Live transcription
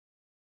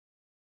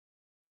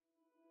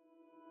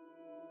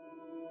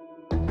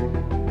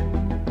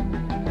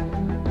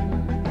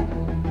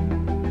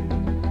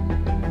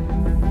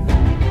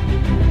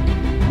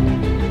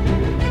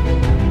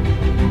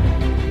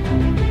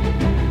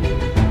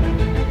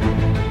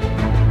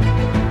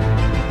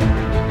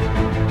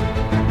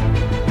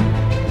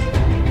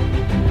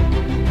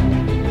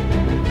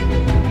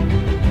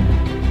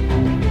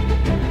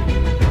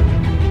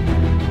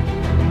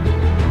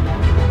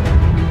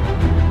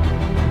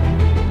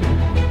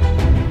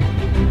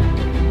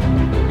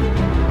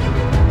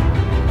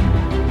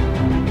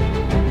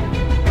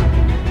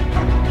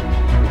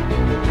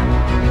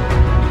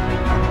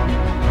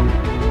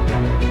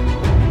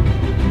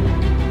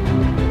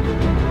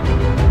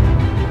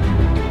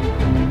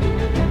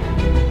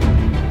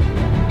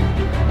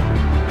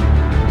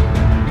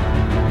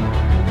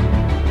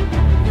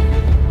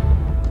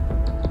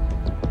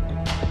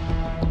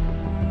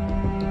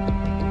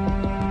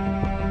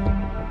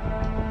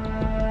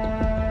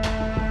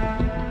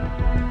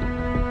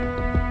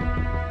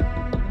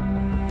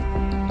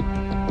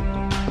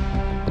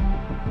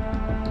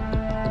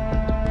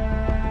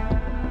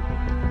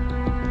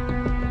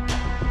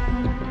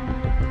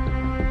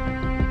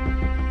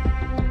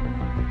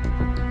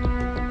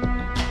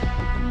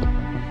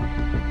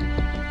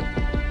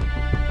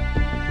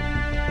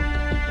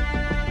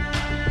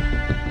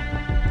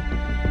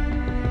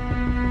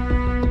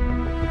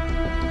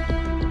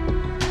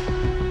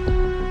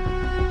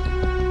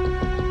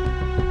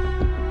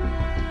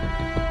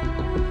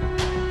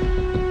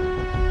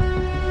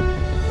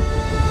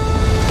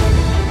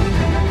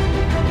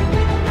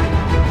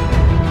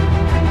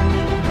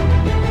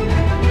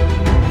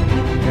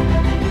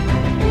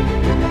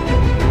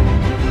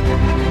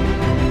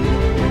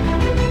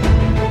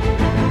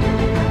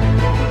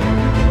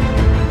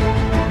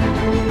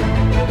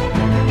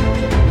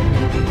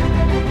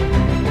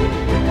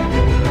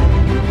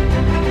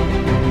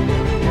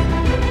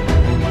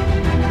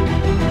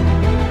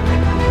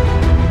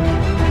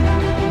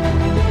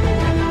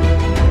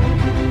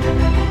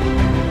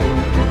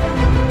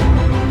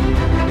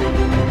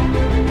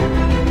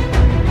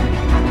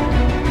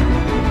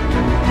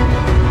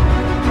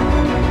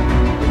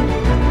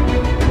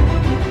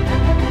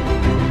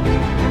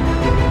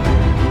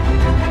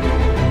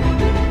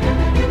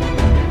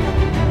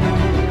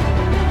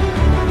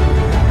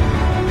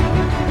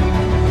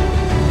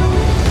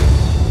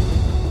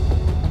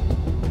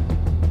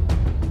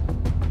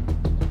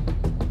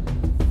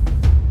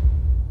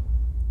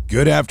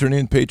Good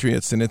afternoon,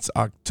 Patriots, and it's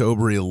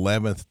October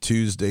 11th,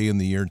 Tuesday in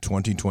the year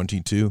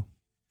 2022.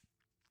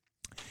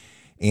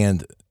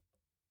 And,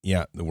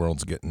 yeah, the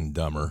world's getting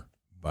dumber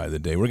by the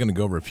day. We're going to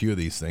go over a few of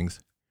these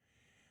things.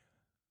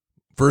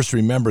 First,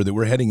 remember that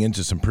we're heading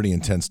into some pretty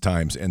intense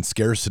times, and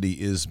scarcity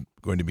is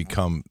going to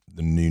become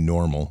the new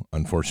normal,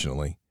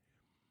 unfortunately.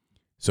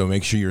 So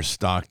make sure you're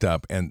stocked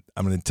up. And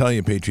I'm going to tell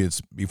you,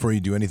 Patriots, before you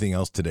do anything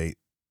else today,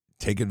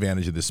 take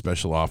advantage of this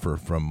special offer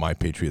from My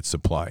Patriot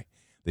Supply.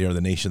 They are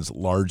the nation's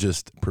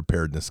largest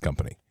preparedness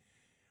company.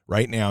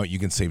 Right now, you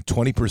can save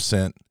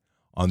 20%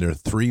 on their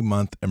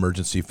 3-month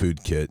emergency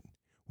food kit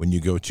when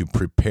you go to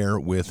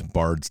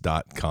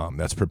preparewithbards.com.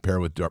 That's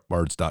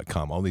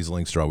preparewithbards.com. All these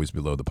links are always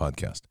below the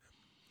podcast.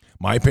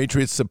 My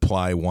Patriot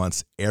Supply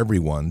wants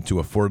everyone to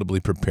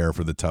affordably prepare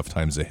for the tough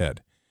times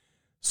ahead.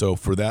 So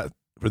for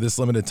this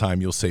limited time,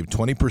 you'll save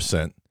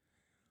 20%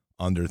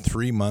 on their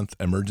 3-month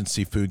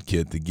emergency food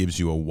kit that gives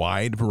you a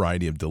wide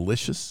variety of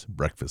delicious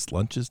breakfast,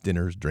 lunches,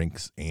 dinners,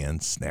 drinks,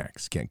 and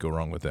snacks. Can't go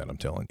wrong with that, I'm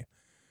telling you.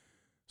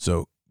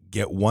 So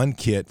get one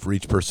kit for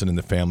each person in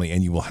the family,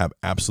 and you will have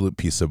absolute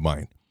peace of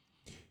mind.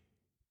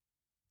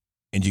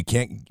 And you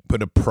can't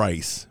put a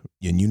price,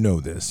 and you know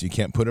this, you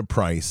can't put a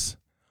price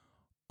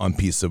on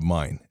peace of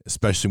mind,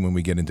 especially when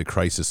we get into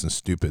crisis and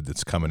stupid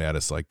that's coming at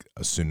us like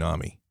a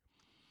tsunami.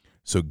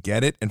 So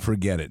get it and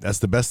forget it. That's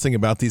the best thing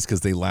about these because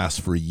they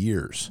last for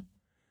years.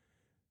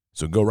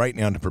 So go right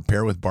now to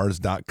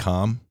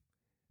preparewithbards.com,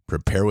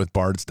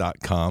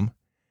 preparewithbards.com.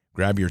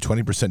 Grab your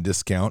 20%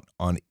 discount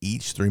on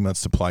each 3-month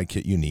supply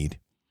kit you need.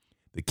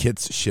 The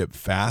kits ship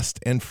fast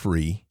and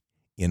free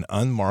in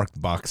unmarked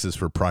boxes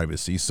for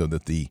privacy so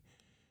that the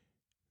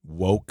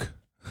woke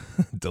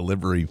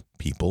delivery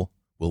people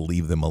will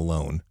leave them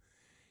alone.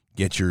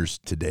 Get yours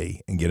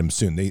today and get them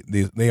soon.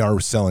 They are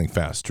selling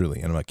fast, truly,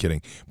 and I'm not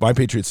kidding. My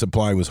Patriot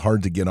Supply was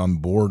hard to get on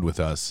board with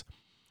us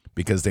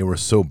because they were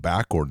so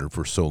back-ordered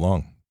for so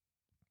long.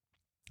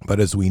 But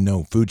as we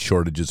know, food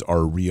shortages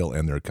are real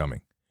and they're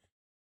coming.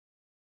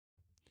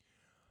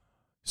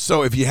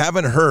 So if you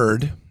haven't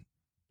heard,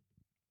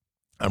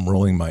 I'm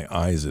rolling my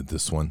eyes at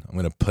this one. I'm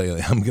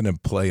going to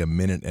play a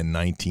minute and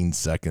 19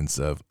 seconds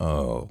of,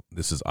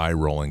 this is eye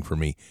rolling for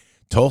me.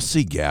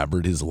 Tulsi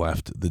Gabbard has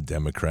left the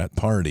Democrat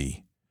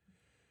Party.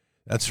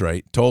 That's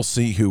right.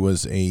 Tulsi, who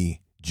was a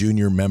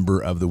junior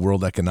member of the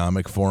World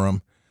Economic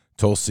Forum,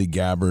 Tulsi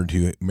Gabbard,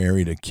 who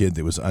married a kid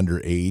that was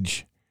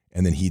underage,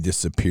 and then he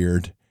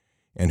disappeared,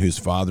 and whose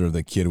father of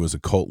the kid was a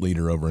cult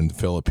leader over in the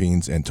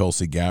Philippines, and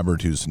Tulsi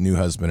Gabbard, whose new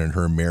husband and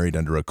her married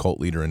under a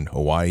cult leader in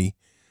Hawaii.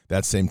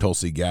 That same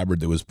Tulsi Gabbard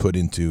that was put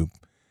into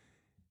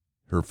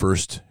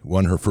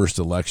won her first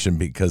election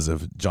because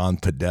of John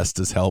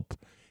Podesta's help.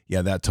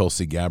 Yeah, that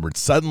Tulsi Gabbard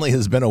suddenly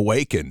has been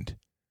awakened.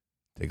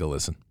 Take a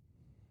listen.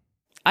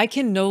 I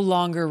can no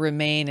longer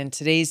remain in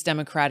today's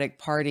Democratic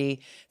Party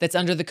that's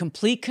under the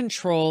complete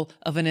control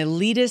of an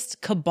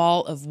elitist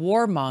cabal of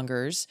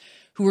warmongers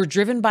who are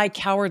driven by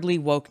cowardly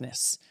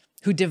wokeness,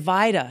 who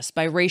divide us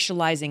by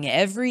racializing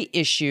every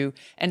issue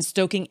and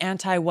stoking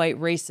anti-white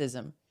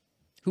racism,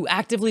 who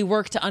actively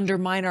work to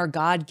undermine our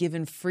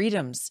God-given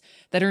freedoms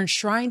that are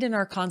enshrined in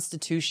our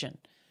Constitution,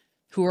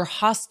 who are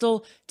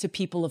hostile to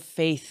people of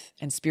faith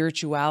and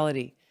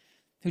spirituality,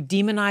 who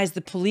demonize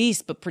the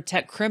police but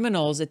protect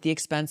criminals at the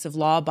expense of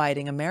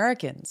law-abiding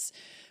Americans,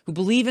 who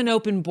believe in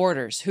open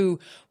borders, who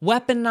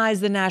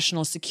weaponize the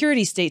national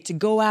security state to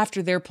go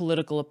after their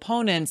political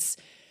opponents,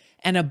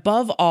 and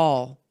above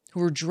all,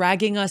 who are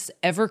dragging us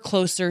ever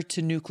closer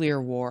to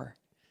nuclear war.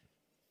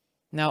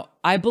 Now,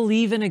 I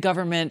believe in a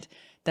government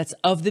that's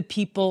of the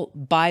people,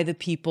 by the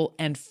people,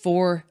 and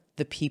for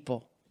the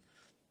people.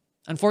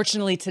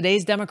 Unfortunately,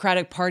 today's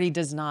Democratic Party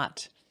does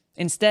not.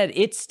 Instead,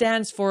 it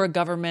stands for a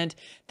government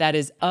that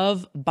is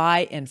of,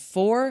 by, and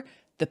for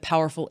the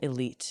powerful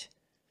elite.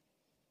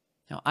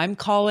 Now, I'm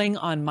calling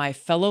on my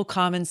fellow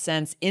common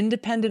sense,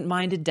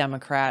 independent-minded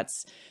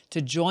Democrats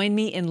to join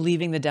me in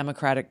leaving the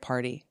Democratic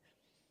Party.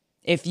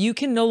 If you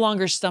can no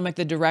longer stomach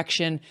the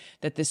direction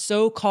that the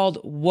so-called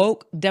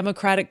woke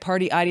Democratic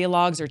Party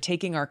ideologues are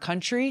taking our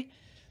country,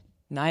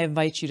 and I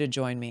invite you to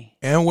join me.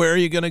 And where are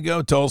you going to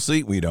go,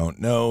 Tulsi? We don't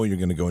know. You're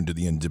going to go into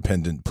the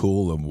independent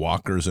pool of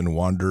walkers and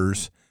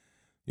wanderers.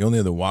 The only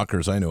other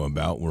walkers I know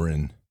about were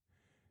in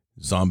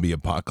zombie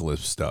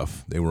apocalypse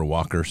stuff. They were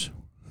walkers.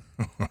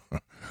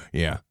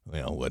 Yeah,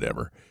 well,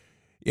 whatever.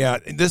 Yeah,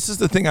 this is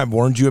the thing I've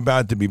warned you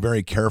about, to be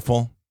very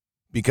careful,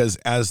 because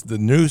as the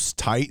noose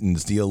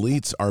tightens, the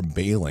elites are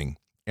bailing,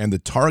 and the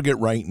target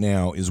right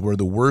now is where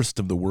the worst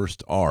of the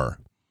worst are.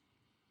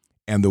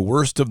 And the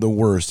worst of the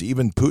worst,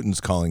 even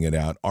Putin's calling it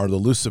out, are the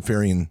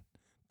Luciferian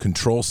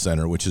Control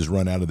Center, which is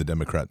run out of the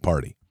Democrat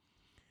Party.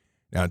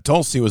 Now,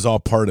 Tulsi was all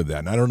part of that,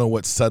 and I don't know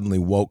what suddenly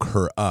woke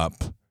her up,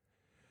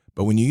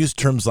 but when you use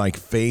terms like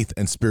faith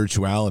and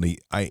spirituality,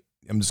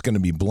 I'm just going to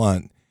be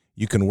blunt,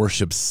 you can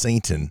worship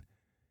Satan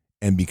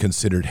and be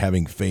considered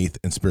having faith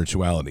and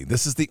spirituality.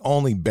 This is the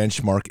only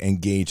benchmark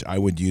and gauge I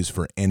would use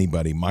for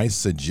anybody. My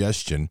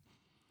suggestion,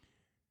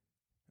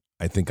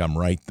 I think I'm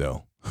right,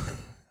 though.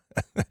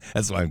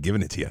 That's why I'm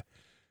giving it to you.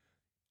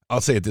 I'll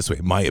say it this way,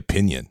 my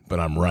opinion, but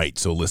I'm right,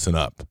 so listen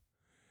up.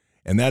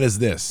 And that is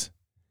this.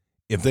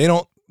 If they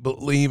don't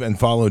believe and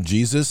follow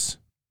Jesus,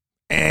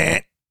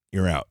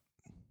 you're out.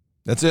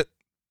 That's it.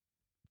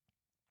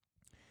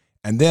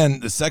 And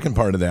then the second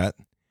part of that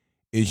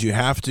is you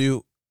have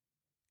to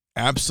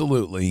have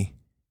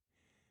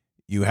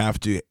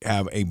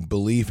a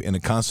belief in a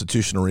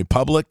constitutional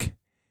republic,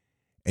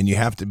 and you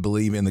have to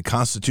believe in the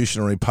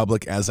constitutional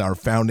republic as our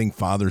founding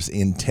fathers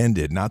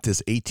intended, not this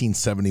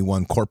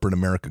 1871 corporate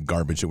America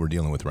garbage that we're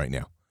dealing with right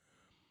now.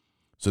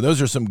 So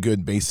those are some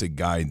good basic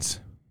guides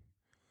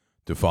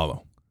to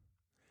follow.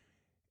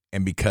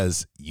 And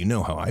because you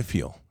know how I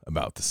feel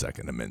about the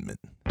Second Amendment,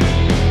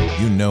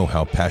 you know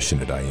how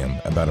passionate I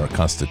am about our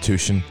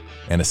Constitution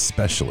and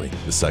especially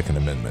the Second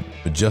Amendment,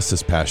 but just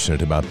as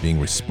passionate about being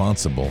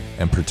responsible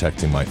and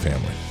protecting my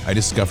family. I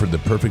discovered the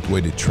perfect way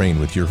to train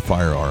with your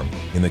firearm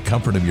in the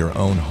comfort of your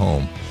own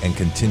home and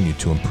continue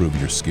to improve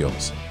your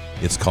skills.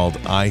 It's called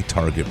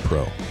iTarget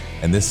Pro,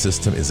 and this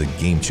system is a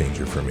game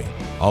changer for me.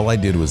 All I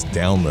did was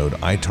download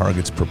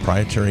iTarget's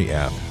proprietary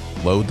app,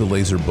 load the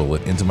laser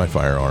bullet into my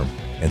firearm,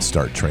 and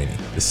start training.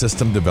 The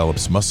system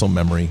develops muscle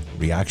memory,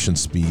 reaction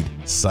speed,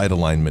 sight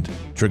alignment,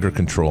 trigger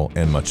control,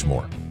 and much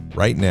more.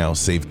 Right now,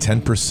 save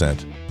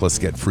 10% plus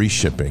get free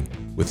shipping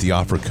with the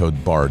offer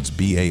code BARDS,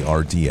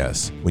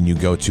 B-A-R-D-S, when you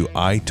go to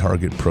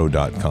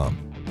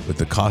itargetpro.com. With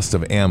the cost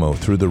of ammo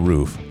through the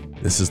roof,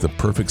 this is the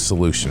perfect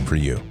solution for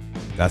you.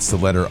 That's the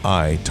letter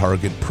I,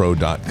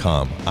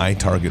 targetpro.com,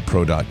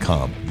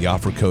 itargetpro.com. The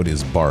offer code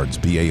is BARDS,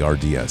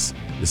 B-A-R-D-S.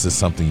 This is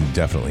something you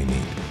definitely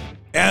need.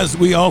 As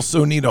we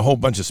also need a whole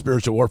bunch of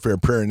spiritual warfare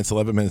prayer, and it's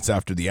 11 minutes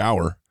after the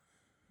hour.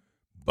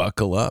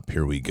 Buckle up.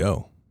 Here we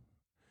go.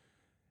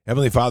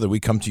 Heavenly Father,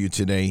 we come to you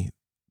today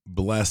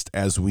blessed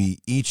as we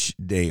each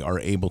day are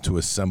able to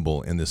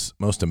assemble in this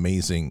most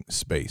amazing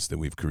space that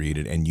we've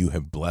created and you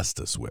have blessed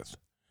us with.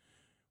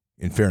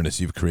 In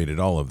fairness, you've created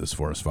all of this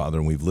for us, Father,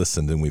 and we've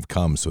listened and we've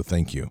come, so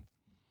thank you.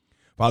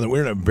 Father,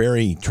 we're in a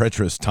very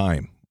treacherous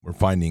time. We're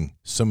finding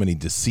so many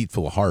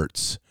deceitful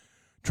hearts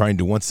trying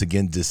to once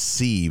again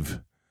deceive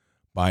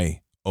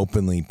by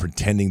openly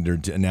pretending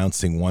they're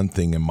announcing one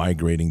thing and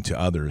migrating to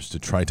others to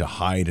try to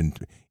hide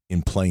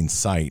in plain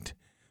sight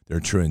their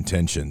true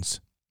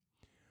intentions.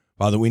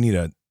 Father, we need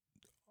a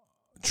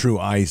true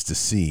eyes to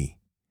see,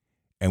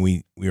 and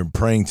we are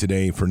praying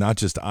today for not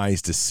just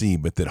eyes to see,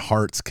 but that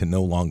hearts can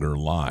no longer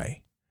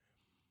lie.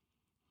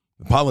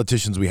 The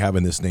politicians we have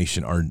in this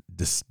nation are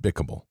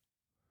despicable.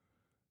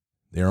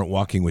 They aren't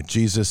walking with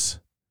Jesus.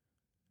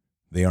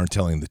 They aren't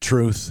telling the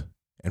truth.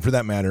 And for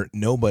that matter,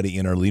 nobody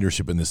in our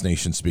leadership in this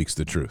nation speaks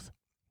the truth.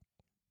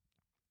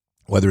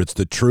 Whether it's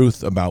the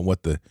truth about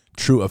what the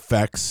true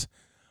effects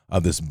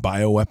of this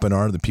bioweapon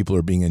are that people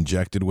are being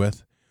injected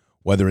with,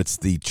 whether it's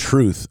the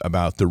truth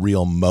about the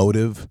real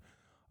motive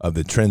of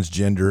the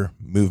transgender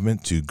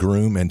movement to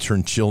groom and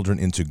turn children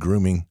into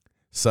grooming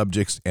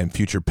subjects and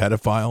future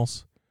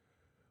pedophiles,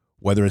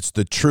 whether it's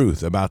the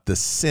truth about the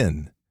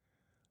sin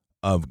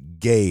of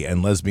gay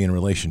and lesbian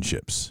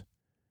relationships,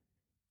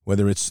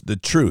 whether it's the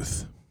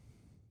truth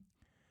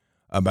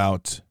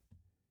about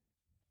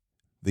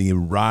the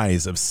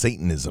rise of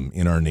Satanism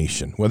in our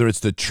nation, whether it's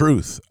the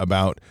truth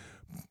about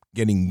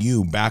getting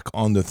you back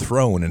on the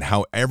throne and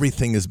how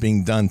everything is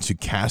being done to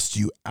cast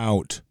you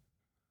out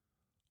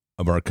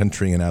of our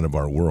country and out of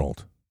our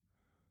world,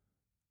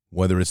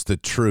 whether it's the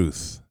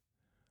truth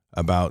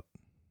about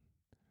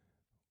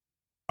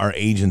our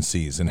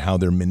agencies and how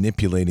they're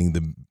manipulating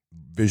the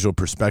visual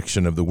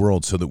perspection of the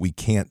world so that we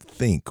can't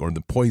think, or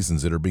the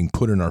poisons that are being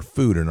put in our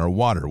food and our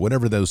water,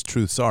 whatever those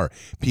truths are,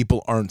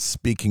 people aren't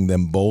speaking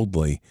them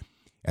boldly,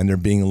 and they're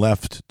being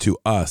left to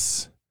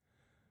us,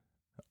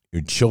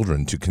 your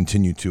children, to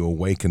continue to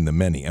awaken the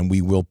many. And we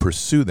will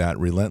pursue that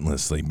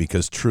relentlessly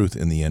because truth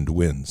in the end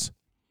wins.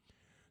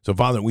 So,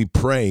 Father, we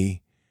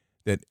pray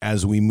that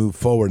as we move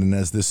forward and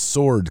as this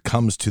sword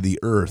comes to the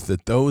earth,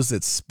 that those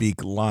that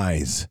speak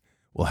lies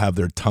will have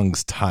their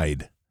tongues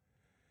tied,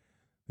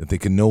 that they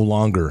can no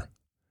longer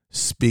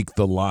speak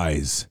the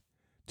lies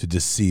to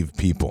deceive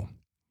people.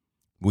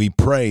 We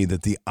pray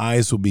that the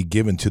eyes will be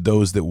given to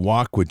those that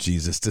walk with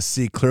Jesus to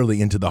see clearly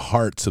into the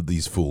hearts of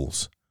these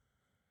fools,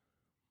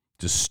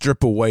 to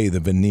strip away the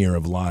veneer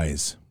of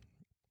lies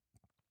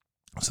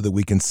so that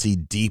we can see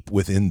deep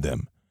within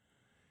them,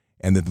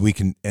 and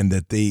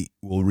that they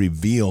will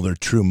reveal their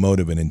true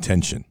motive and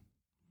intention.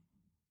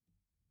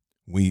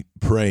 We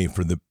pray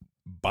for the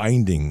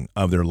binding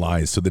of their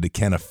lies so that it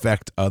can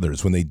affect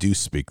others when they do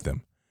speak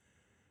them,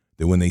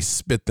 that when they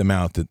spit them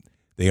out, that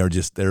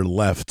they're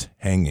left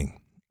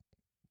hanging,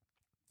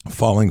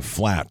 falling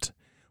flat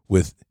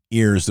with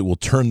ears that will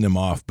turn them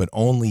off, but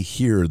only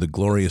hear the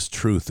glorious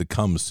truth that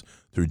comes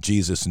through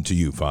Jesus and to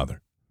you,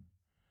 Father.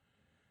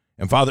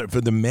 And Father, for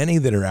the many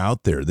that are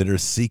out there that are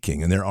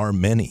seeking, and there are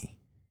many,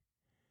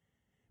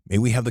 may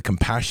we have the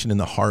compassion in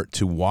the heart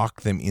to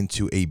walk them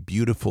into a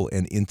beautiful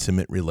and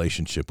intimate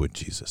relationship with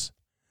Jesus.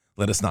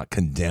 Let us not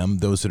condemn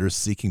those that are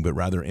seeking, but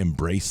rather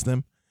embrace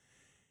them,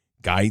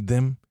 guide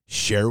them,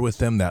 share with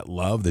them that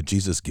love that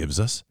Jesus gives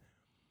us.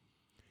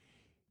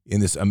 in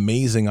this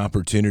amazing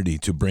opportunity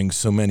to bring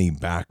so many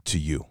back to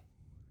you.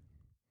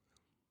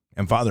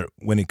 And Father,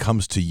 when it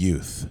comes to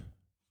youth,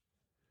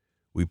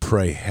 we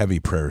pray heavy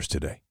prayers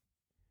today.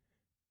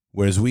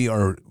 Whereas we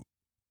are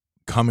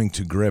coming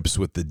to grips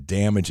with the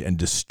damage and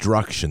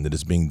destruction that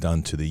is being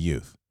done to the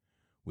youth,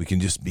 we can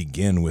just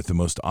begin with the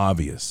most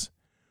obvious,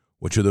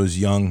 which are those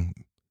young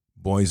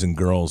boys and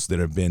girls that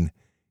have been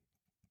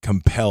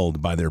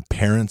compelled by their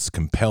parents,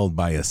 compelled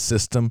by a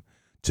system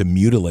to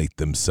mutilate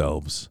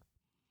themselves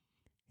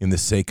in the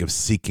sake of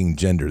seeking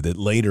gender, that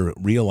later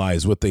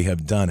realize what they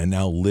have done and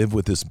now live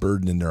with this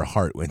burden in their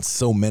heart, when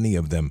so many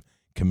of them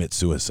commit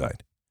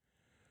suicide.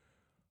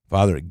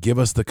 Father, give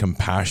us the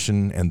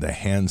compassion and the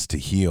hands to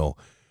heal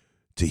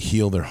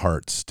their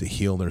hearts, to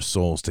heal their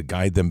souls, to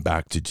guide them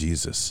back to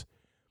Jesus.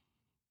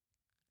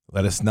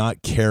 Let us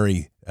not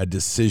carry a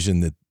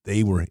decision that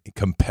they were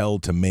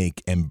compelled to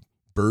make and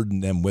burden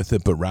them with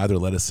it, but rather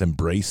let us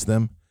embrace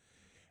them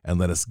and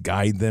let us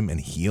guide them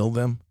and heal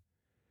them,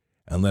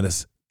 and let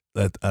us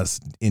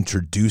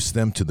introduce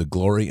them to the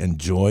glory and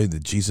joy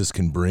that Jesus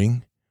can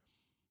bring.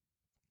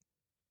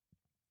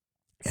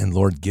 And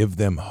Lord, give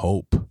them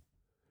hope.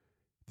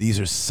 These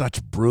are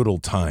such brutal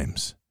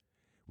times.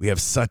 We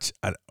have such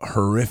a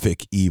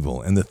horrific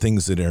evil and the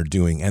things that they're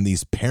doing. And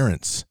these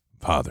parents,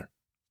 Father,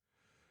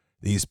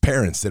 these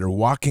parents that are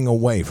walking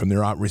away from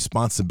their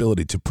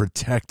responsibility to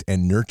protect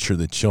and nurture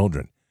the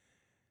children,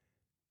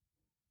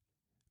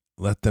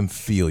 let them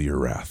feel your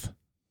wrath.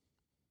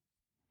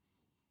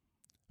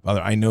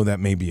 Father, I know that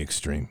may be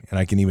extreme, and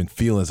I can even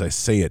feel as I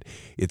say it,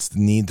 it's the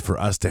need for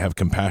us to have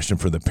compassion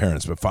for the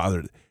parents. But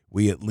Father,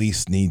 we at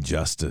least need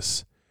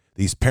justice.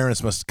 These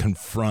parents must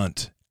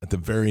confront, at the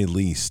very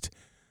least,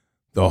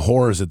 the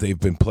horrors that they've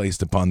been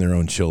placed upon their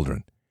own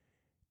children.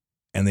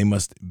 And they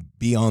must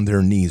be on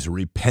their knees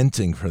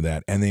repenting for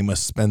that, and they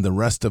must spend the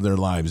rest of their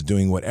lives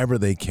doing whatever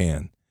they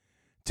can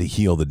to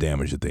heal the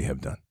damage that they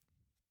have done.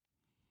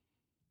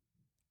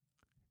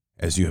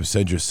 As you have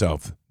said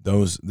yourself,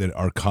 those that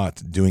are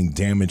caught doing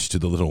damage to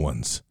the little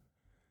ones,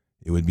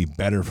 it would be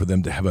better for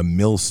them to have a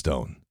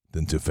millstone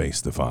than to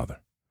face the Father,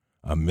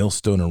 a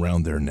millstone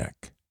around their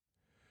neck.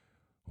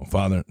 Well,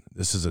 Father,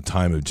 this is a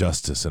time of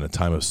justice and a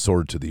time of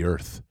sword to the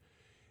earth.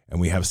 And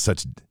we have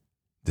such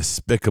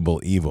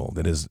despicable evil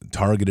that has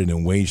targeted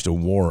and waged a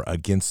war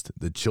against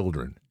the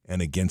children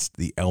and against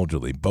the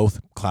elderly,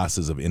 both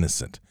classes of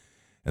innocent.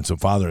 And so,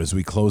 Father, as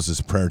we close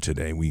this prayer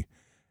today, we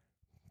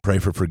pray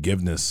for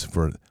forgiveness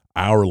for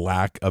our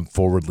lack of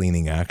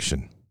forward-leaning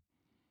action,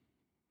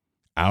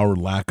 our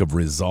lack of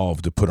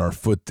resolve to put our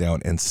foot down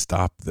and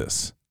stop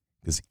this,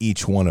 because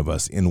each one of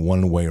us in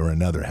one way or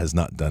another has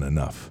not done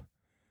enough.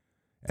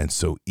 And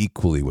so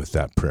equally with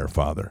that prayer,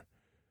 Father,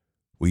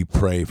 we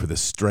pray for the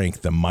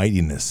strength, the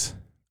mightiness,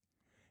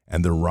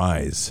 and the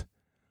rise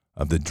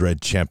of the dread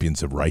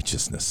champions of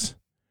righteousness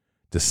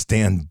to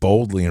stand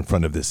boldly in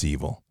front of this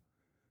evil,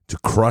 to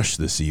crush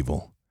this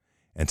evil,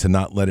 and to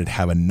not let it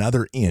have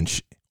another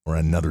inch or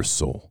another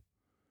soul.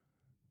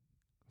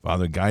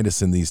 Father, guide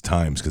us in these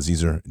times, because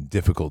these are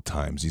difficult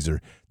times. These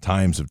are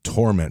times of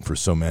torment for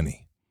so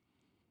many.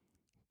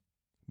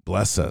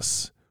 Bless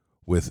us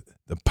with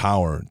the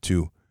power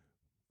to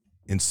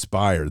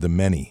inspire the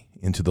many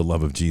into the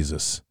love of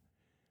Jesus.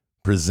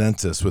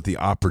 Present us with the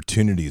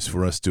opportunities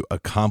for us to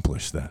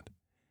accomplish that.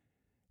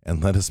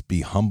 And let us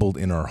be humbled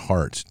in our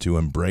heart to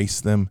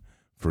embrace them,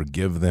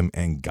 forgive them,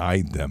 and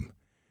guide them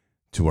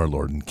to our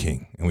Lord and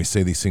King. And we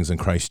say these things in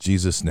Christ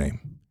Jesus'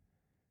 name.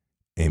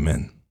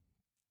 Amen.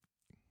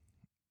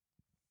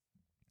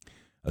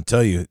 I'll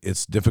tell you,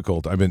 it's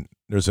difficult.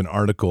 There's an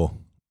article,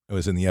 it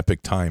was in the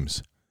Epic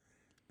Times,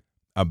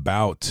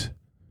 about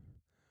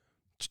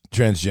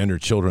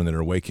transgender children that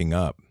are waking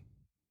up,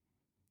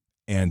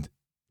 and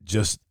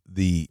just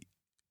the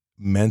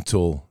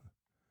mental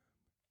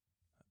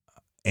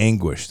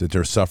anguish that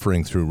they're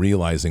suffering through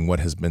realizing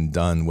what has been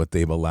done, what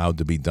they've allowed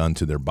to be done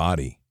to their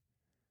body.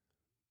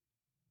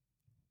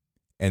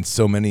 And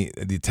so many,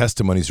 the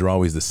testimonies are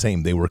always the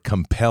same. They were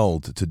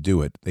compelled to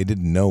do it. They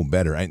didn't know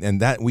better. And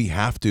that we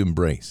have to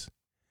embrace.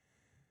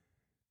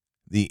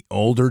 The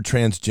older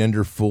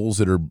transgender fools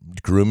that are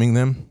grooming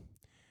them,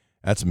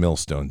 that's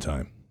millstone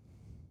time.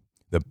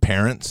 The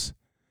parents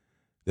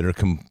that are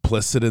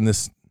complicit in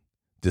this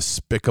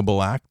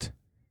despicable act,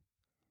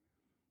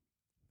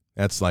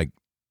 that's like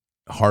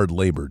hard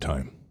labor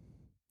time.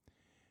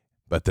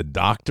 But the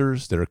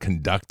doctors that are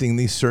conducting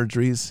these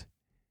surgeries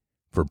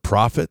for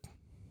profit,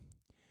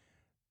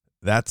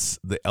 that's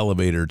the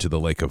elevator to the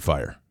lake of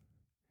fire.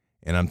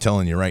 And I'm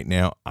telling you right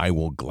now, I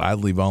will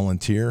gladly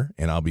volunteer,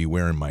 and I'll be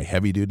wearing my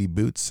heavy-duty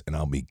boots, and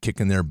I'll be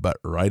kicking their butt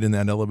right in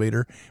that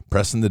elevator,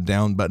 pressing the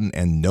down button,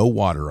 and no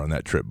water on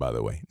that trip, by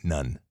the way.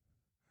 None.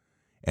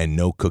 And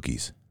no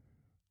cookies.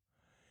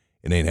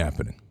 It ain't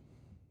happening.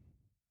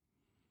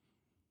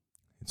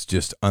 It's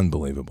just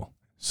unbelievable.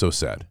 So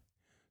sad.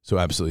 So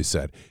absolutely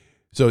sad.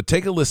 So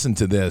take a listen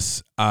to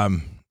this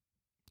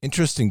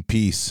interesting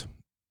piece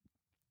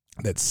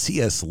that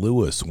C.S.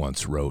 Lewis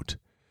once wrote.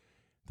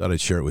 Thought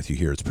I'd share it with you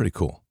here. It's pretty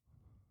cool.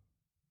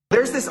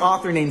 There's this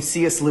author named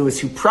C.S. Lewis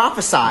who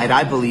prophesied,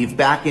 I believe,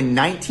 back in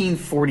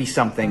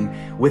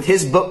 1940-something with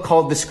his book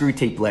called The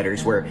Screwtape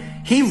Letters, where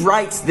he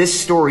writes this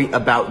story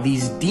about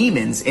these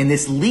demons and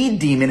this lead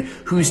demon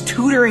who's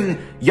tutoring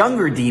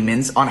younger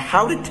demons on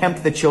how to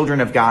tempt the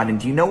children of God. And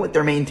do you know what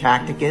their main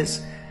tactic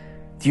is?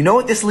 Do you know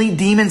what this lead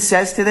demon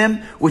says to them,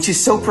 which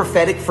is so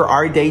prophetic for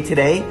our day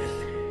today?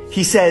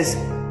 He says,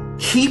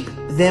 keep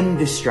them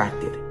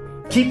distracted.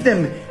 Keep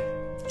them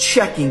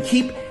checking.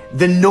 Keep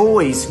the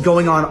noise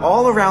going on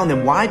all around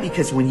them. Why?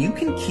 Because when you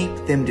can keep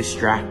them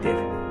distracted,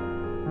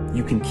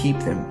 you can keep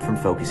them from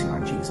focusing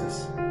on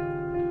Jesus.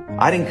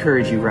 I'd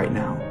encourage you right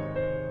now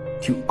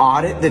to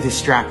audit the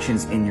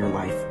distractions in your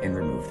life and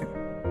remove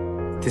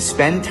them. To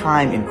spend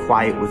time in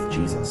quiet with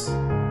Jesus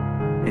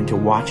and to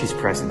watch his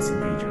presence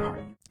invade your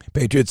heart.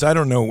 Patriots, I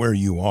don't know where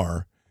you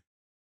are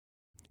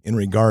in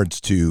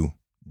regards to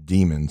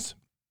demons.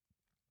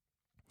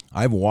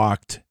 I've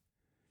walked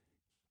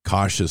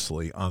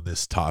cautiously on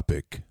this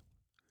topic,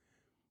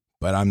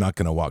 but I'm not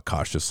going to walk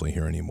cautiously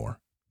here anymore.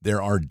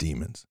 There are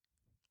demons.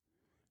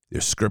 They're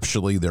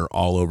scripturally, they're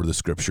all over the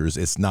scriptures.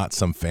 It's not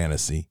some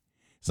fantasy.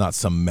 It's not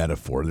some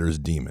metaphor. There's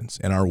demons.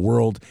 And our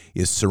world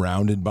is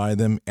surrounded by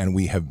them, and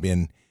we have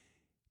been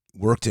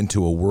worked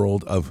into a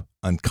world of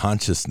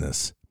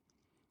unconsciousness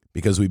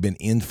because we've been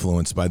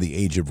influenced by the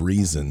age of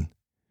reason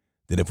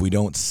that if we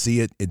don't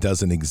see it, it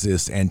doesn't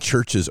exist, and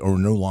churches are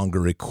no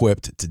longer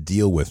equipped to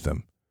deal with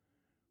them.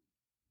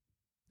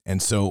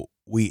 And so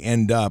we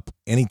end up,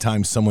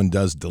 anytime someone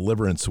does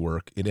deliverance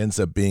work, it ends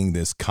up being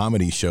this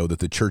comedy show that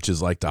the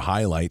churches like to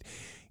highlight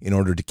in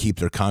order to keep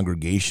their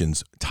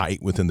congregations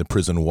tight within the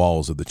prison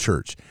walls of the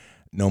church.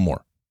 No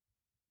more.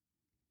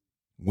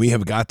 We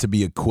have got to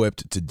be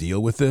equipped to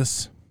deal with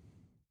this.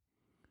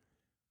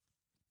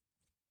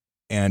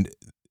 And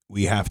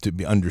we have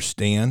to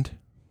understand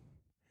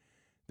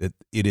that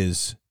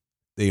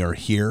they are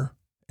here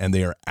and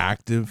they are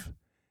active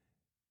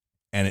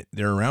and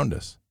they're around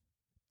us.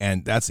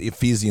 And that's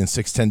Ephesians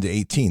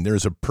 6:10-18.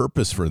 There's a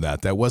purpose for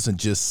that. That wasn't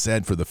just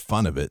said for the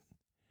fun of it,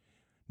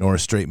 nor a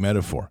straight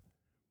metaphor.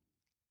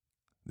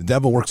 The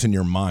devil works in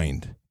your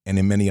mind and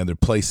in many other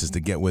places to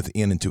get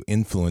within and to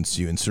influence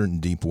you in certain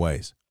deep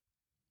ways.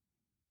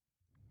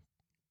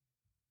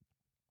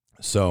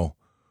 So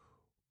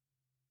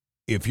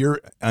if you're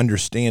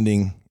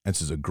understanding,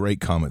 this is a great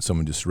comment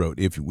someone just wrote,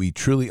 if we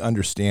truly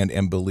understand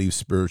and believe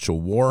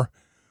spiritual war,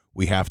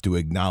 we have to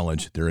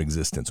acknowledge their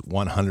existence.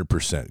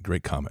 100%.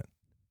 Great comment.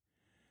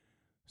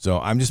 So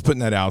I'm just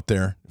putting that out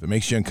there. If it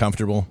makes you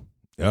uncomfortable,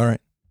 all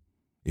right.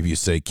 If you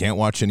say can't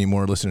watch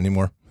anymore, listen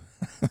anymore,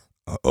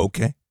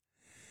 okay.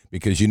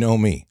 Because you know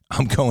me,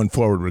 I'm going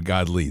forward where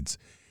God leads.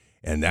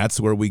 And that's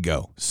where we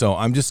go. So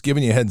I'm just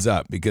giving you a heads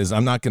up because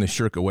I'm not going to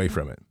shirk away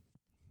from it.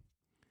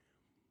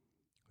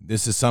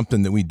 This is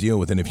something that we deal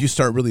with. And if you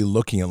start really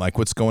looking at like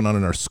what's going on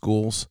in our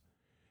schools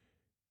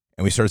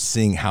and we start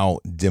seeing how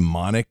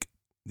demonic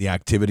the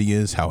activity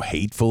is, how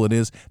hateful it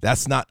is,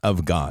 that's not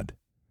of God.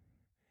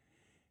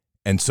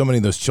 And so many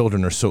of those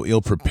children are so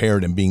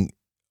ill-prepared and being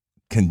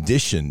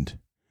conditioned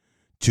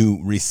to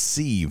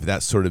receive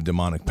that sort of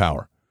demonic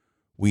power.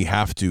 We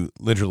have to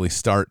literally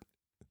start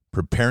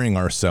preparing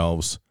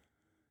ourselves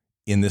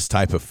in this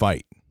type of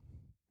fight.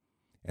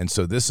 And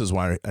so this is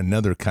why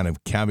another kind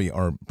of caveat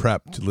or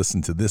prep to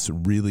listen to this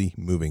really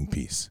moving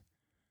piece.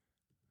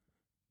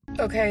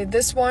 Okay,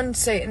 this one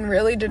Satan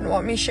really didn't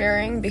want me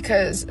sharing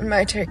because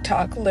my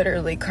TikTok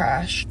literally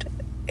crashed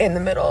in the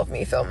middle of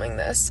me filming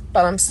this,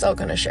 but I'm still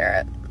going to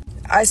share it.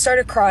 I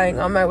started crying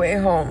on my way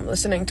home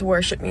listening to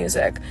worship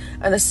music,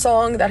 and a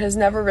song that has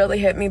never really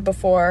hit me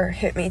before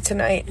hit me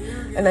tonight,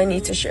 and I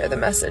need to share the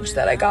message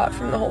that I got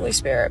from the Holy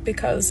Spirit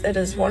because it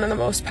is one of the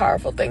most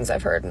powerful things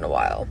I've heard in a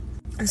while.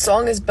 The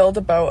song is Build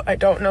a Boat. I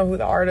don't know who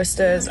the artist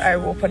is. I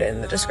will put it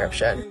in the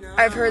description.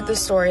 I've heard the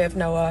story of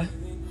Noah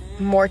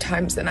more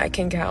times than I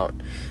can count,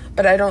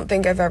 but I don't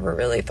think I've ever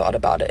really thought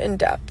about it in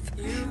depth.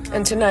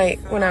 And tonight,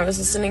 when I was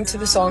listening to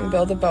the song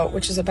Build a Boat,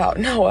 which is about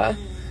Noah,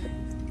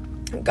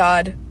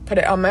 God put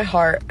it on my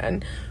heart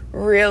and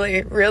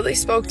really, really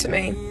spoke to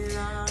me,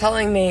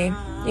 telling me,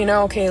 you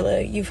know,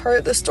 Kayla, you've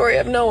heard the story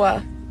of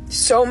Noah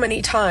so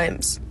many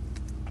times,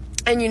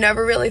 and you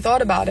never really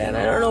thought about it, and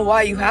I don't know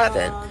why you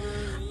haven't.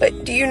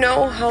 But do you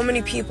know how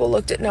many people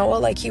looked at Noah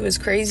like he was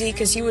crazy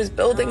because he was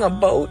building a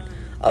boat,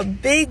 a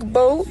big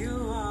boat,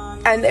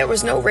 and there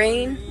was no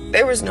rain,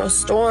 there was no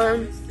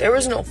storm, there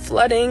was no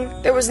flooding,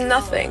 there was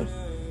nothing.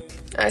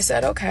 I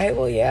said, okay,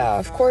 well, yeah,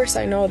 of course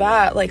I know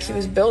that. Like, he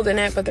was building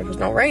it, but there was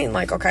no rain.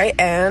 Like, okay,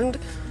 and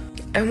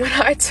when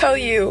I tell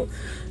you,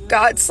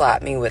 God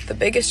slapped me with the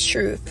biggest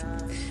truth,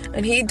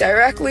 and he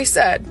directly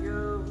said,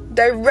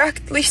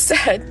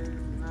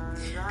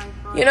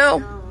 you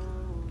know,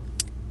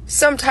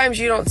 sometimes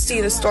you don't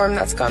see the storm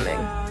that's coming.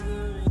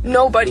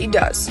 Nobody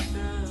does,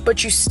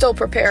 but you still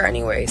prepare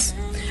anyways.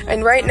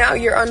 And right now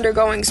you're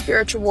undergoing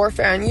spiritual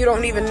warfare and you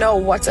don't even know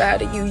what's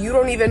ahead of you. You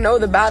don't even know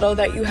the battle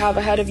that you have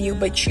ahead of you,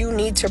 but you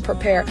need to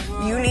prepare.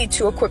 You need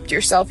to equip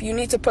yourself. You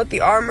need to put the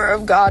armor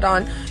of God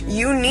on.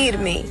 You need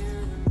me.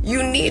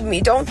 You need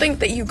me. Don't think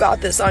that you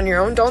got this on your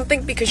own. Don't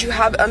think because you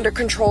have it under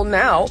control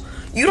now,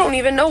 you don't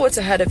even know what's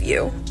ahead of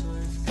you.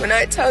 When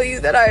I tell you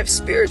that I have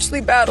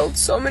spiritually battled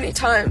so many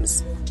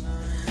times,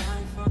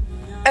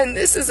 and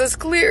this is as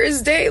clear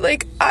as day,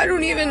 like, I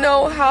don't even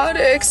know how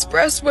to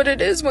express what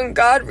it is when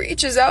God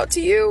reaches out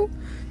to you.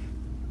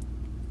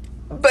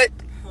 But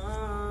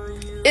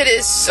it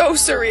is so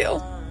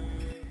surreal.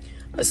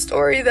 A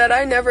story that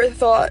I never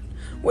thought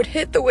would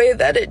hit the way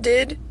that it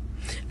did.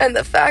 And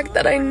the fact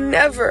that I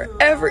never,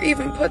 ever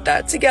even put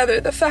that together.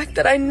 The fact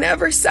that I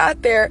never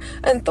sat there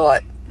and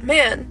thought,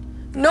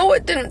 man, Noah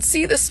didn't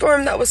see the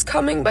storm that was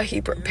coming, but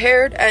he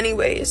prepared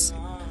anyways.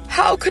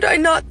 How could I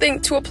not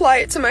think to apply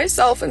it to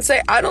myself and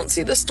say, I don't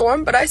see the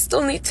storm, but I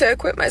still need to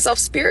equip myself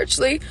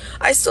spiritually.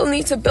 I still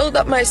need to build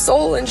up my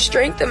soul and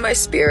strengthen my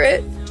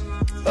spirit.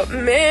 But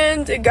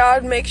man, did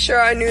God make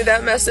sure I knew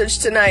that message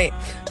tonight.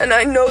 And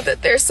I know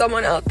that there's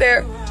someone out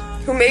there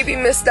who maybe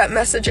missed that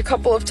message a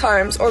couple of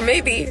times, or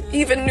maybe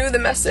even knew the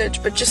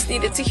message but just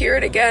needed to hear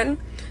it again.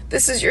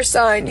 This is your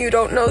sign. You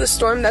don't know the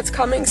storm that's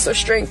coming, so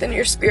strengthen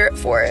your spirit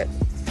for it.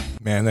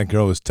 Man, that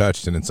girl was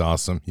touched, and it's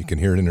awesome. You can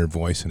hear it in her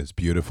voice, and it's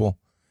beautiful.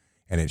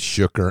 And it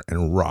shook her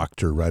and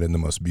rocked her right in the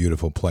most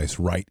beautiful place,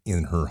 right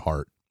in her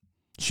heart.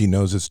 She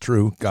knows it's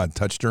true. God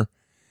touched her,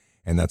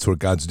 and that's what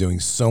God's doing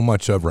so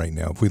much of right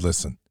now, if we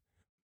listen.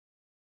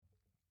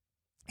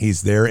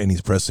 He's there, and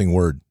he's pressing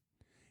word,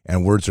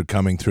 and words are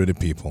coming through to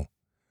people.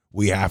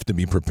 We have to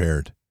be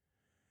prepared.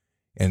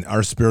 And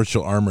our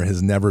spiritual armor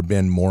has never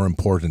been more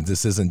important.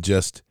 This isn't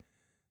just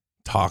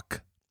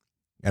talk.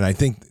 And I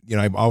think,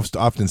 I've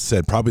often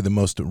said probably the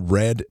most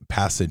read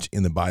passage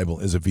in the Bible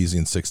is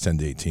Ephesians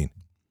 6:10-18.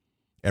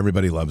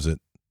 Everybody loves it.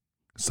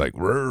 It's like,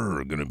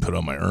 we're going to put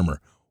on my armor.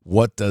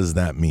 What does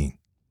that mean?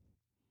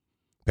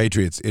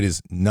 Patriots, it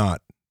is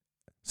not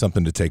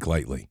something to take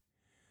lightly.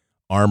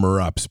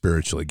 Armor up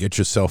spiritually. Get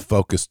yourself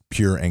focused,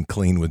 pure, and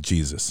clean with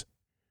Jesus.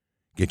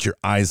 Get your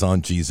eyes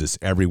on Jesus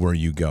everywhere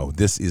you go.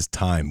 This is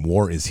time.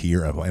 War is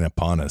here and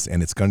upon us,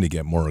 and it's going to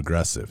get more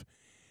aggressive.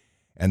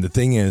 And the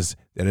thing is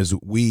that as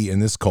we in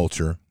this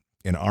culture,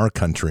 in our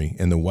country,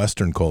 in the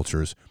Western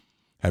cultures,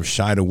 have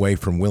shied away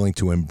from willing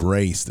to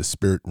embrace the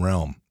spirit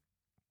realm,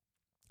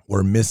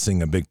 we're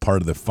missing a big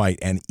part of the fight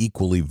and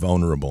equally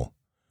vulnerable.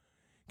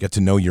 Get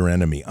to know your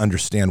enemy,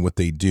 understand what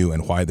they do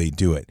and why they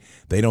do it.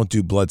 They don't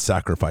do blood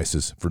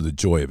sacrifices for the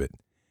joy of it.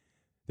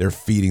 They're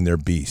feeding their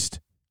beast.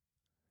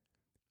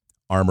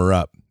 Armor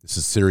up. This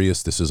is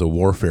serious. This is a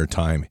warfare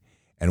time,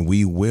 and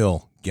we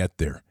will get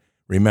there.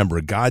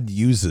 Remember, God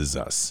uses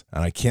us,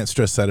 and I can't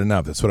stress that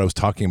enough. That's what I was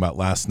talking about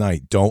last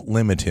night. Don't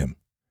limit him.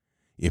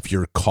 If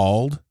you're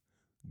called,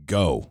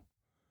 go.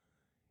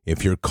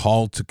 If you're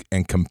called to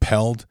and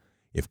compelled,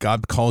 if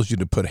God calls you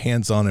to put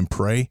hands on and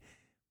pray,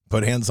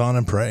 put hands on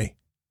and pray.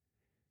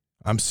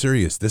 I'm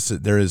serious.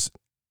 There's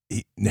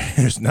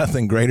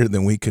nothing greater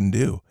than we can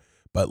do,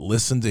 but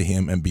listen to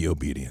him and be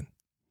obedient.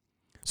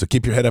 So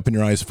keep your head up and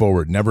your eyes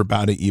forward. Never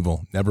bow to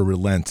evil. Never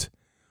relent.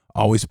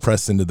 Always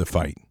press into the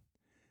fight.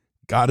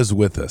 God is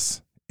with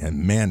us,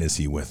 and man is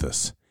he with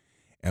us.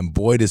 And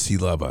boy, does he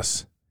love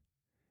us.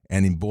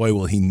 And boy,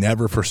 will he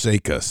never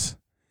forsake us.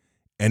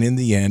 And in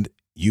the end,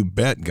 you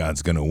bet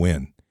God's going to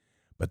win.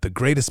 But the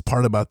greatest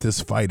part about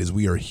this fight is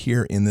we are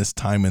here in this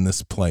time, in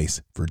this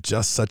place, for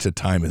just such a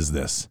time as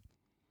this.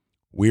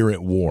 We're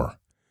at war.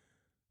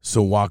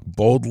 So walk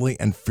boldly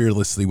and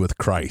fearlessly with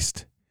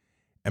Christ.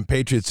 And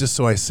Patriots, just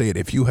so I say it,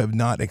 if you have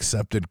not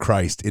accepted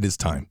Christ, it is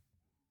time.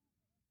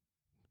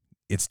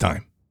 It's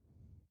time.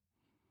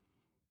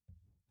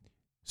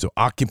 So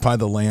occupy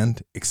the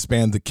land,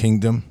 expand the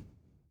kingdom,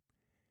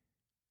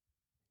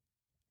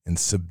 and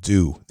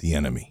subdue the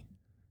enemy.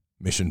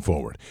 Mission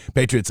forward.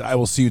 Patriots, I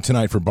will see you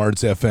tonight for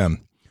Bards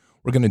FM.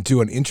 We're going to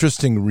do an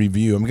interesting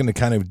review. I'm going to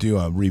kind of do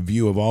a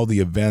review of all the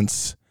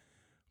events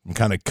from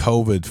kind of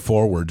COVID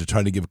forward to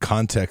try to give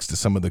context to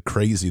some of the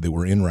crazy that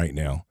we're in right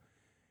now.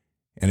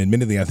 And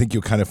admittedly, I think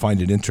you'll kind of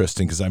find it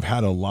interesting because I've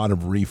had a lot of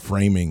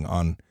reframing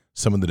on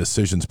some of the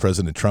decisions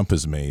President Trump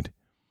has made.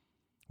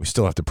 We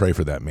still have to pray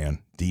for that man,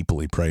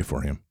 deeply pray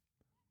for him.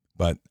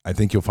 But I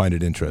think you'll find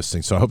it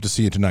interesting. So I hope to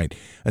see you tonight.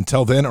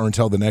 Until then, or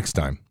until the next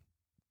time,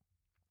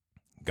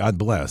 God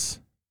bless,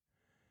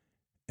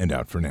 and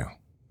out for now.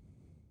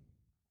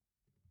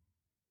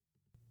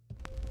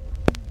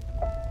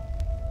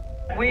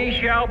 We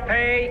shall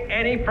pay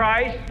any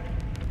price,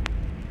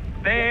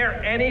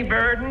 bear any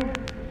burden,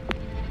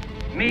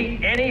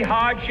 meet any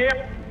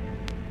hardship,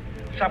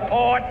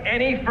 support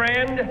any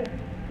friend,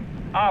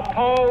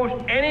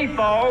 oppose any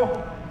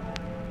foe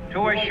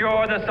to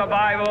assure the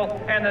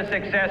survival and the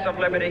success of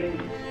liberty.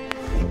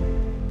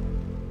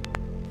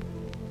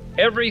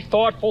 Every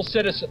thoughtful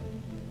citizen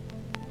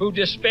who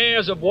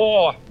despairs of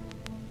war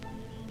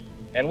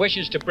and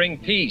wishes to bring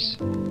peace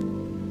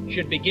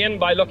should begin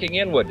by looking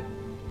inward,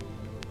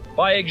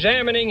 by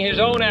examining his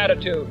own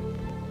attitude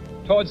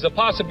towards the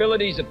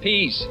possibilities of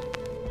peace.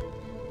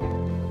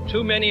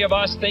 Too many of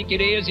us think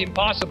it is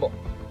impossible.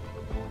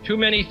 Too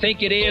many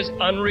think it is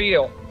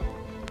unreal.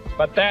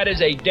 But that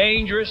is a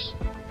dangerous,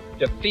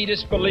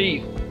 defeatist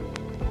belief.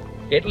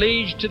 It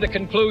leads to the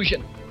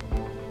conclusion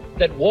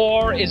that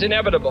war is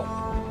inevitable,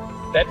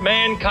 that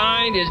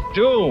mankind is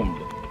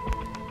doomed,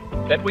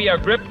 that we are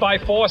gripped by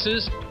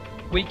forces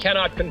we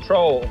cannot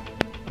control.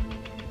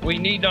 We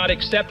need not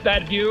accept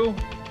that view.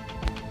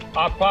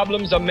 Our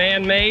problems are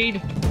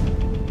man-made,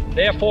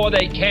 therefore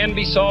they can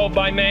be solved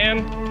by man,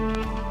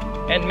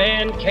 and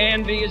man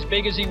can be as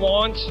big as he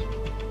wants.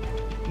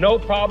 No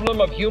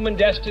problem of human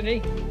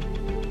destiny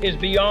is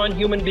beyond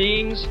human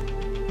beings.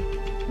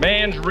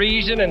 Man's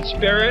reason and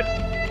spirit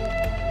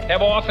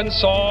have often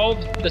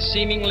solved the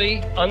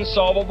seemingly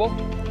unsolvable,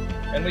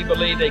 and we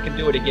believe they can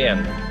do it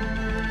again.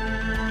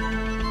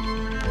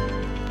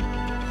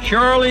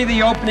 Surely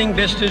the opening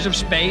vistas of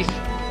space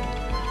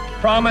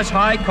promise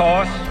high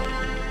costs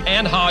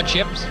and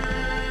hardships,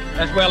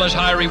 as well as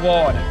high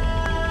reward.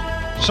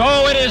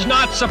 So it is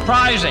not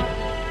surprising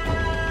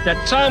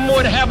that some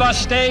would have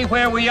us stay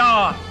where we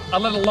are a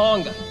little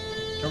longer,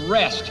 to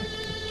rest,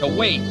 to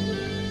wait.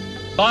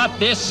 But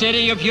this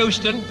city of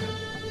Houston,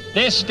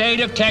 this state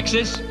of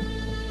Texas,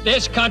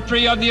 this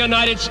country of the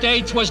United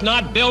States was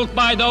not built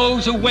by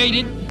those who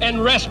waited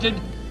and rested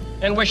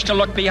and wished to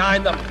look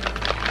behind them.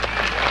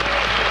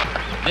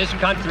 This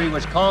country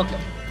was conquered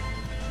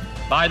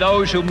by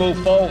those who move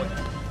forward,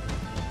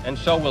 and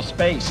so will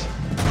space.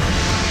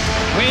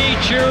 We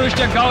choose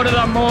to go to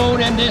the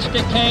moon in this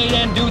decade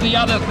and do the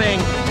other thing,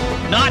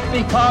 not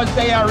because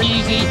they are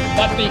easy,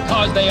 but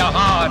because they are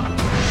hard.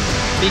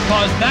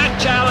 Because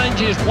that challenge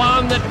is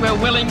one that we're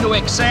willing to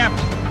accept.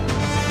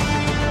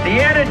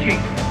 The energy,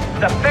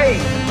 the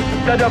faith,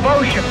 the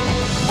devotion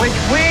which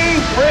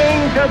we bring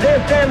to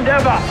this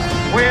endeavor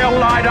will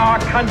light our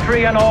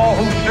country and all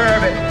who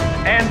serve it.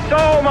 And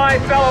so, my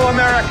fellow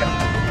Americans,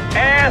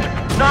 ask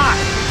not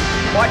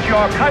what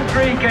your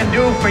country can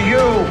do for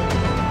you,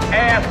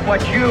 ask what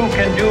you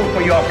can do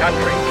for your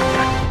country.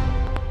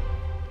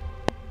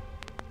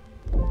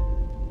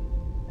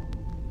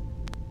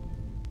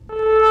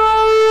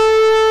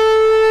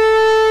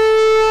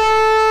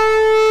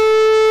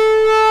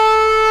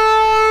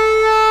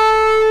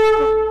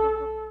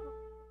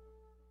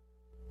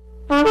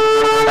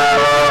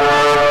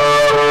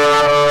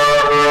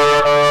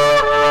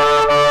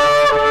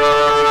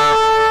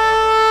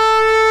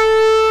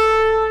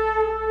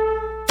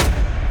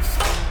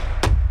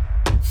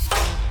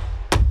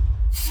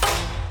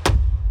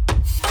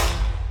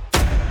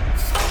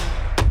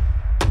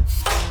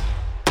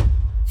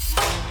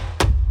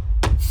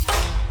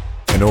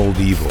 An old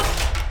evil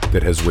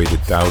that has waited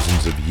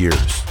thousands of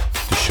years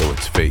to show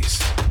its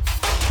face.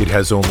 It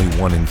has only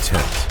one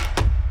intent: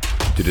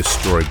 to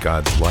destroy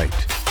God's light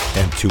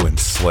and to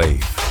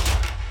enslave.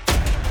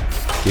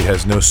 It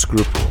has no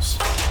scruples.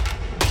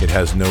 It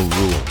has no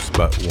rules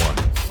but one: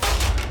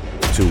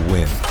 to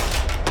win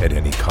at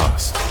any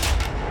cost.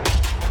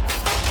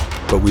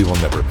 But we will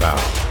never bow,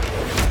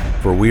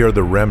 for we are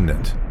the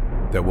remnant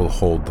that will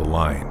hold the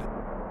line.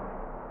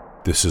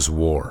 This is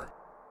war.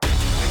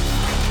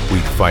 We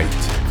fight.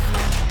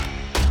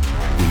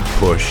 We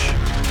push.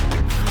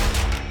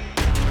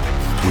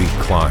 We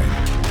climb.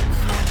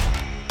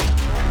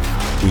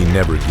 We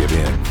never give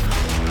in.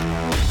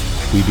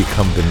 We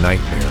become the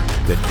nightmare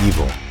that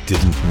evil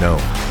didn't know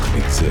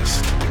could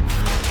exist.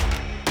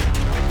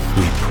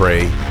 We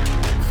pray.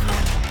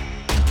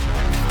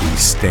 We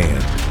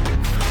stand.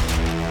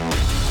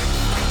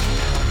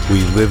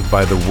 We live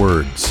by the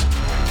words,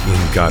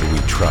 "In God we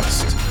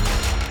trust."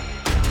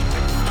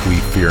 We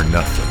fear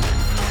nothing.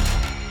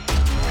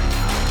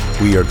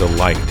 We are the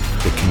light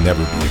that can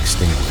never be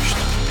extinguished.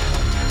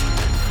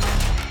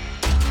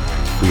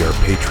 We are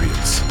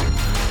patriots.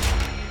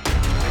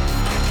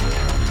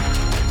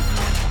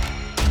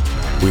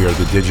 We are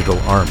the digital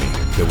army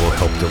that will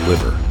help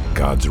deliver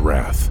God's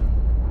wrath.